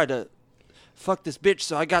 yeah, I tried to fuck this bitch,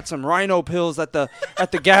 so I got some Rhino pills at the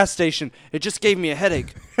gas station. It just gave me a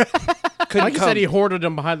headache. Couldn't Mikey come. said he hoarded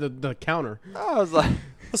them behind the counter. I was like,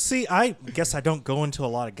 Well, see, I guess I don't go into a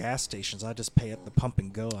lot of gas stations. I just pay at the pump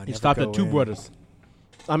and go. He stopped at Two Brothers.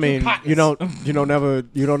 I mean, you don't never walk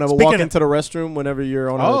Speaking of- into the restroom whenever you're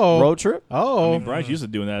on Oh. a road trip. Oh, Bryce used to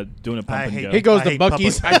doing that, doing a pump I and hate- go. he goes I to hate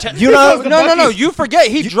Buc-ee's. public- You know, no. You forget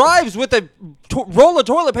he drives with a roll of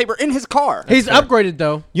toilet paper in his car. He's upgraded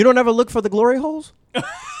though. you don't ever look for the glory holes.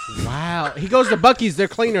 Wow. He goes to Buc-ee's. They're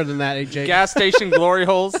cleaner than that, AJ. Gas station glory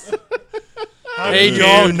holes. How Hey, do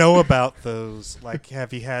Joe. you know about those? Like,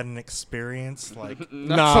 have you had an experience? Like,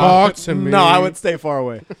 No, Talk to me. No, I would stay far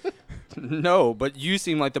away. No, but you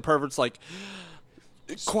seem like the pervert's like.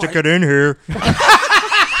 stick it in here.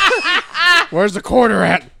 Where's the quarter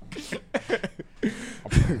at?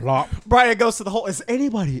 Plop. Brian goes to the hole. Is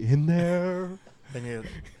anybody in there? Then your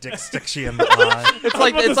dick sticks you in the eye. It's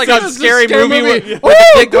like about it's to like say, a this is a scary scary movie movie. where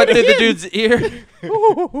the dick went through the dude's ear.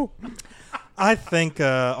 I think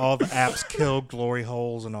all the apps kill glory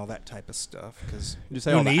holes and all that type of stuff. Because You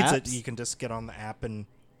say who all the needs it? apps? You can just get on the app and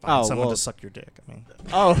Find Oh, someone well. to suck your dick. I mean,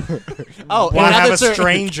 Oh, oh, why and now have a that you're-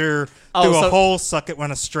 stranger Oh, through so- a hole suck it when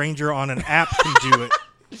a stranger on an app can do it?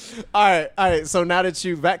 All right. So now that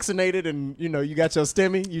you vaccinated and you got your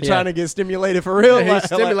stimmy, you Yeah. trying to get stimulated for real? He Like-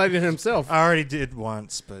 stimulated himself. I already did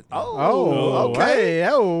once, but Oh, okay.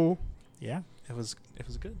 Oh. yeah, it was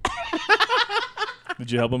good.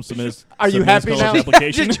 Did you help him submit his, Are you submit his happy college now?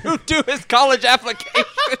 application? Did you do his college application?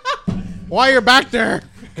 While you're back there,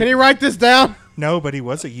 can you write this down? No, but he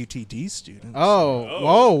was a UTD student.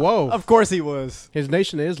 Oh, whoa. Of course he was. His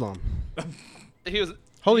Nation of Islam. He was.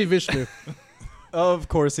 Holy Vishnu. Of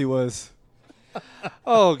course he was.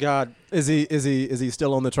 Oh God. Is he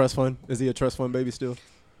still on the trust fund? Is he a trust fund baby still?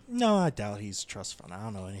 No, I doubt he's trust fund. I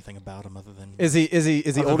don't know anything about him other than. Is he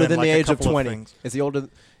Other older than, than the like, a age of couple of 20? things. Is he older?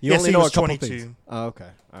 You Yes, only he know was a couple 22. things. Oh, okay.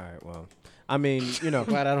 All right. Well, I mean,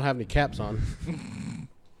 Glad I don't have any caps on.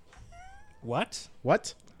 What?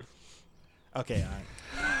 What? Okay,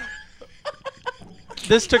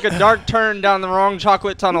 This took a dark turn down the wrong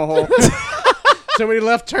chocolate tunnel hole. So many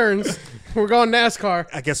left turns. We're going NASCAR.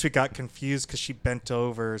 I guess we got confused because she bent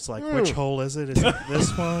over. It's like, which hole is it? Is it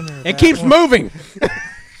this one? Or It that keeps one? moving.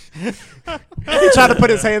 he tried to put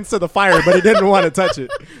his hands to the fire, but he didn't want to touch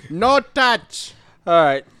it. No touch. All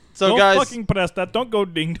right. So Don't guys, fucking press that. Don't go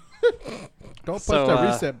ding. Don't push So, the uh,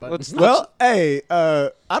 reset button. let's- Well, hey,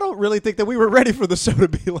 I don't really think that we were ready for the show to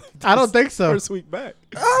be like this I don't think so. first week back.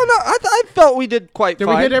 oh no, I felt we did quite Did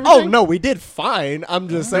we fine. hit everything? Oh no, we did fine. I'm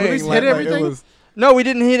just Did we saying. hit like, everything? It was, No, we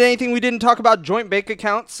didn't hit anything. We didn't talk about joint bank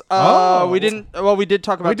accounts. Oh. We didn't. Well, we did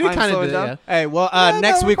talk about We did time kind of slowing do down. that. hey, well, Yeah,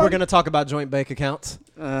 next no, week we're fine. gonna talk about joint bank accounts.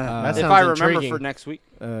 That If sounds I remember intriguing. for next week.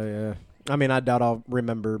 Yeah. I mean, I doubt I'll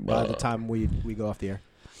remember by the time we go off the air.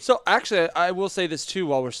 So actually, I will say this too.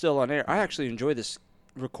 While we're still on air, I actually enjoy this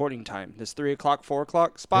recording time. This 3 o'clock, 4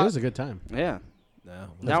 o'clock It spot. was a good time. Yeah. No.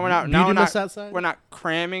 Now we're not. Now we're beating us not. outside? We're not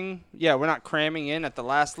cramming. Yeah, we're not cramming in at the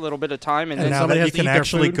last little bit of time, and And then now somebody that has you to can eat their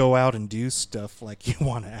actually food? go out and do stuff like you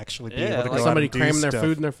want to actually be Yeah, able to like go Somebody out and do cramming their stuff.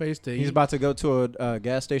 food in their face to He's eat. about to go to a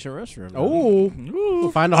gas station restroom. Oh,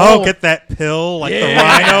 Ooh. find a Oh, hole. get that pill like the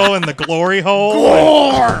rhino and the glory hole.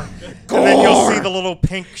 And then you'll see the little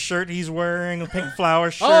pink shirt he's wearing, the pink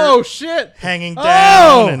flower shirt Oh shit! hanging Oh,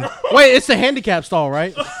 down. And wait, it's the handicap stall,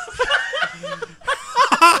 right?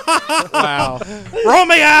 Wow. roll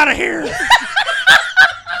me out of here.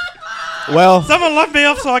 Well, Someone lift me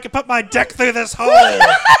up so I can put my dick through this hole.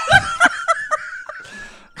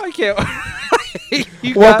 I can't.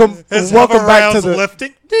 You welcome, His welcome hover back to rails the.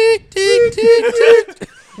 lifting.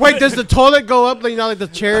 Wait, does the toilet go up? Like the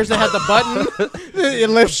chairs that have the button? It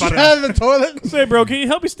lifts you button. out of the toilet. Say, bro, can you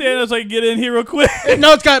help me stand up so I can get in here real quick?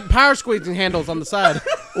 No, it's got power squeezing handles on the side.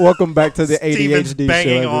 Welcome back to the Steven's ADHD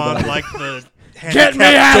banging show. on Everybody. like the Get me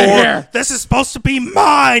handicap outta door. here. This is supposed to be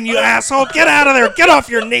mine, you asshole. Get out of there. Get off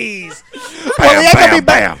your knees. Well, he ain't gonna be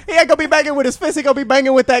bam. He ain't gonna be banging with his fist. He gonna be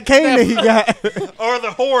banging with that cane that he got. Or the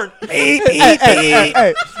horn. hey,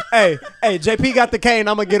 JP got the cane.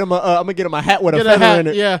 I'm gonna get him a hat with a Get a feather hat, in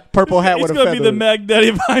it. yeah. Purple hat He's with a gonna feather. be the in it. Mac Daddy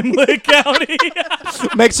of Heimlich County.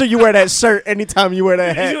 Make sure you wear that shirt anytime you wear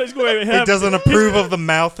that hat. He's gonna He have- doesn't approve of the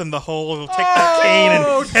mouth in the hole. He'll take that cane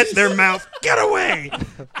and hit their mouth. Get away.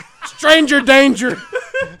 Stranger danger.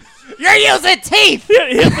 You're using teeth.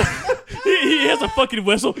 he has a fucking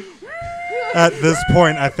whistle. At this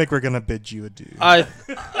point, I think we're going to bid you adieu.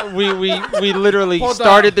 We literally Hold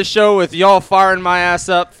started on. the show with y'all firing my ass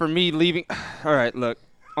up for me leaving. All right, look.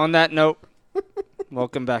 On that note,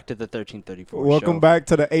 welcome back to the 1334 Welcome show. back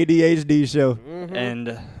to the ADHD show.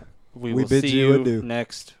 And we We will bid see you you adieu.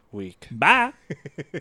 next week. Bye.